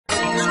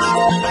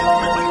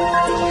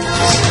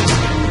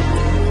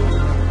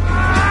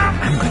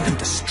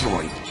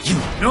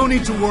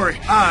need to worry.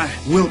 I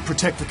will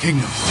protect the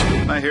kingdom.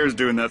 My hair's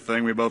doing that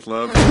thing we both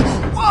love.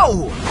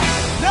 Whoa!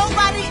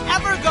 Nobody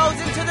ever goes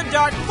into the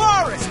dark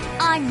forest!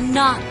 I'm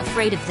not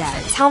afraid of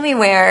that. Tell me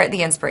where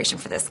the inspiration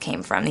for this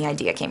came from, the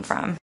idea came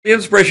from. The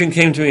inspiration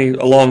came to me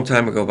a long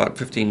time ago, about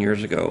 15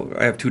 years ago.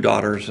 I have 2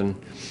 daughters, and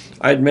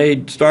I'd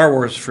made Star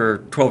Wars for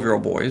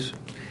 12-year-old boys,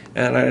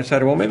 and I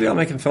decided, well, maybe I'll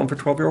make a film for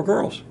 12-year-old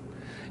girls.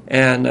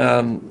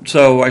 And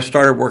so I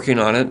started working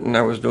on it, and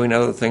I was doing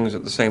other things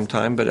at the same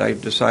time, but I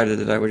decided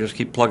that I would just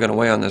keep plugging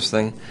away on this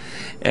thing.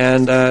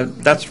 And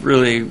that's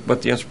really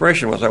what the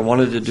inspiration was. I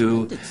wanted to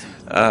do,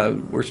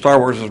 where Star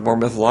Wars is more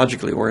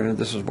mythologically oriented,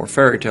 this is more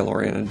fairy tale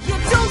oriented. You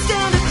don't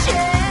stand a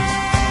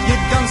chance! You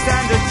don't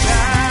stand a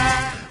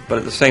chance! But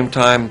at the same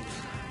time,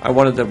 I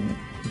wanted to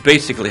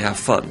basically have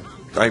fun.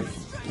 I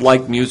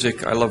like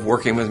music, I love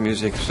working with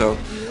music, so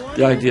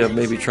the idea of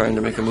maybe trying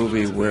to make a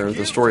movie where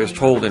the story is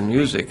told in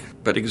music,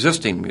 but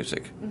existing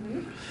music,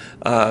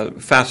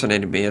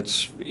 fascinated me.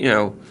 It's,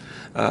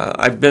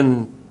 I've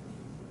been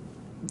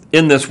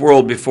in this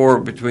world before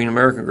between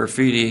American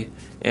Graffiti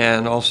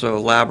and also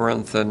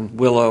Labyrinth and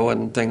Willow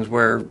and things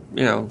where,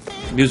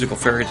 musical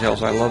fairy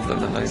tales, I love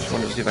them, and I just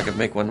wanted to see if I could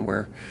make one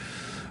where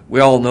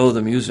we all know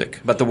the music,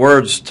 but the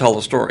words tell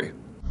the story.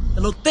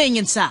 The little thing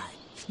inside.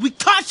 We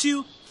caught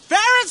you, fair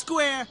and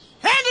square, hand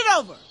it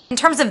over! In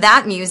terms of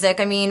that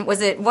music, I mean,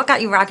 what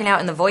got you rocking out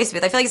in the voice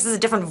booth? I feel like this is a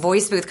different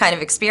voice booth kind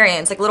of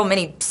experience, like little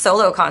mini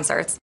solo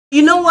concerts.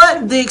 You know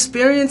what? The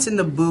experience in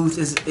the booth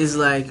is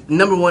like,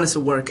 number one, it's a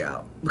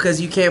workout.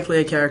 Because you can't play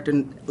a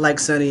character like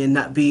Sonny and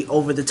not be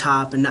over the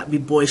top and not be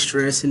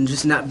boisterous and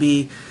just not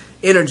be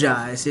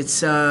energized. It's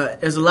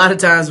there's a lot of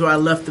times where I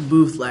left the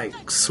booth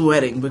like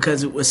sweating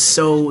because it was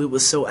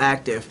so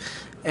active.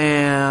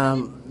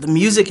 And the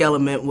music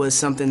element was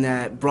something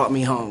that brought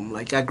me home.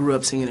 Like, I grew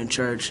up singing in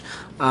church.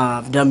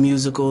 I've done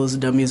musicals,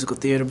 done musical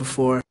theater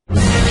before.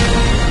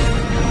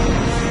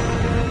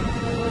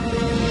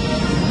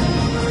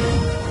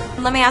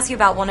 Let me ask you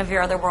about one of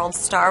your other worlds,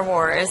 Star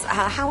Wars.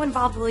 How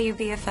involved will you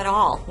be, if at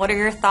all? What are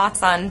your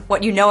thoughts on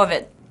what you know of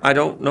it? I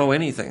don't know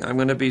anything. I'm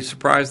going to be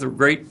surprised. The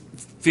great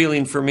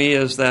feeling for me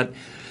is that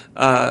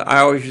I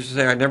always used to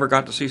say I never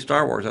got to see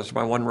Star Wars. That's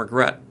my one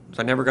regret.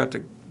 I never got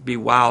to be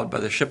wowed by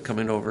the ship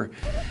coming over,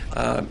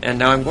 and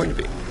now I'm going to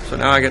be. So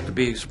now I get to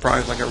be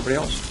surprised like everybody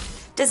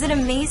else. Does it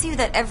amaze you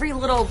that every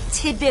little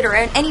tidbit or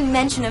any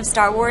mention of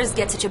Star Wars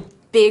gets such a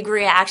big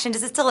reaction?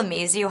 Does it still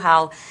amaze you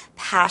how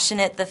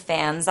passionate the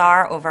fans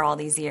are over all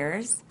these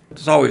years?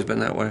 It's always been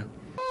that way.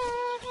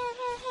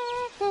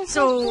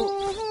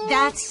 So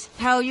that's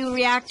how you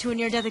react to a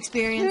near-death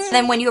experience?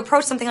 Then when you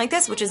approach something like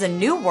this, which is a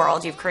new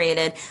world you've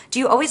created, do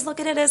you always look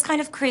at it as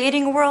kind of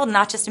creating a world,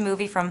 not just a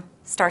movie from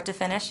start to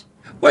finish?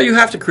 Well, you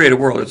have to create a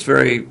world. It's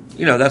very,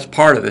 that's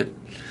part of it.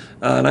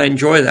 And I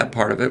enjoy that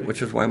part of it,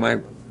 which is why my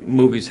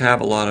movies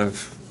have a lot of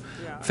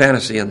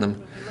fantasy in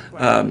them,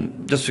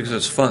 just because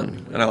it's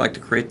fun, and I like to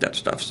create that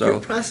stuff. So your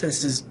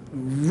process is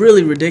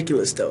really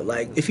ridiculous, though.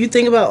 Like, if you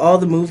think about all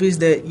the movies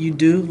that you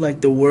do, like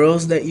the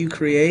worlds that you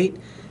create,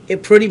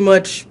 it pretty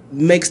much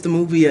makes the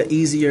movie a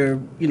easier,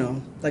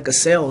 like a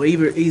sell, or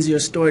even easier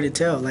story to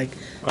tell. Like,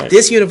 right.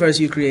 This universe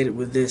you created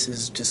with this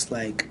is just,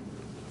 like,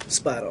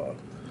 spot on.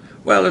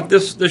 Well,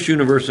 this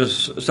universe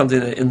is something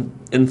that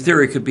in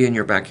theory could be in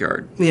your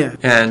backyard. Yeah.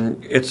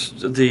 And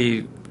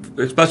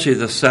especially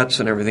the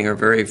sets and everything are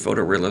very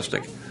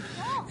photorealistic.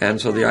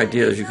 And so the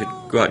idea is you could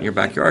go out in your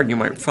backyard and you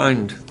might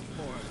find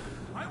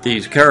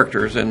these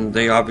characters, and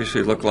they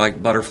obviously look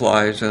like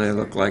butterflies and they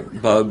look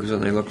like bugs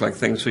and they look like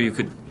things. So you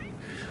could,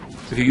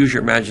 if you use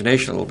your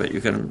imagination a little bit,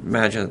 you can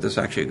imagine that this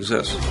actually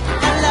exists.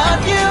 I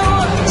love you!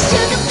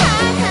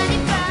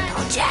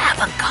 Don't you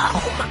have a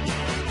comb?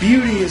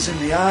 Beauty is in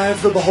the eye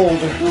of the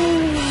beholder.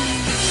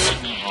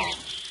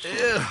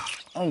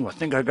 Oh, I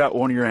think I got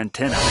one of your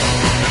antennae.